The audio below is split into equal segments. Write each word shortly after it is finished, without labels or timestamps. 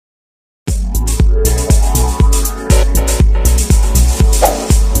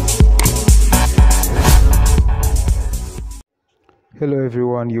Hello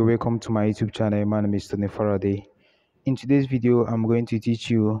everyone, you're welcome to my YouTube channel. My name is Tony Faraday. In today's video, I'm going to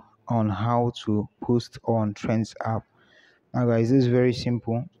teach you on how to post on Trends app. Now guys, this is very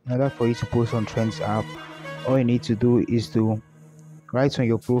simple. In order for you to post on Trends app, all you need to do is to write on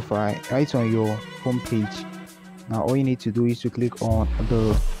your profile, write on your homepage. Now all you need to do is to click on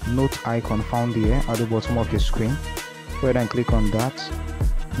the note icon found here at the bottom of your screen. Go ahead and click on that.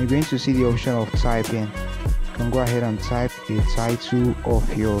 You're going to see the option of typing. You can go ahead and type a title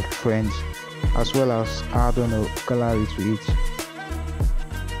of your trends as well as add on a gallery to it.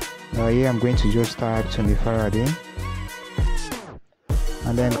 Now here I'm going to just type Tony Faraday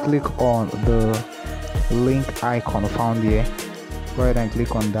and then click on the link icon found here. Go ahead and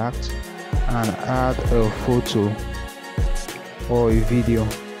click on that and add a photo or a video.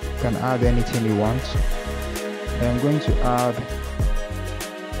 You can add anything you want. Then I'm going to add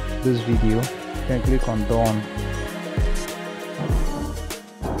this video. Then click on done.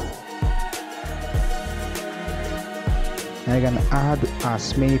 And you can add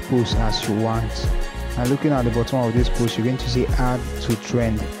as many posts as you want. And looking at the bottom of this post, you're going to see add to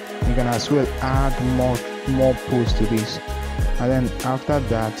trend. You can as well add more posts to this. And then after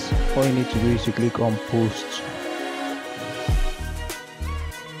that, all you need to do is to click on post.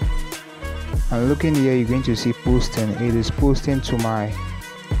 And looking here, you're going to see posting. It is posting to my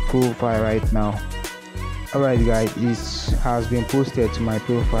profile right now. Alright guys, it has been posted to my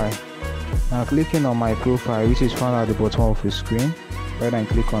profile. Now clicking on my profile, which is found at the bottom of the screen, go ahead and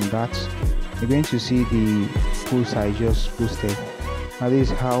click on that. You're going to see the post I just posted. Now this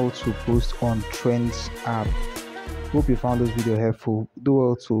is how to post on Trends app. Hope you found this video helpful. Do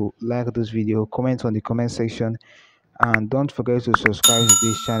well to like this video, comment on the comment section, and don't forget to subscribe to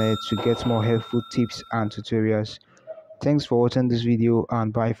this channel to get more helpful tips and tutorials. Thanks for watching this video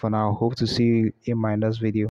and bye for now. Hope to see you in my next video.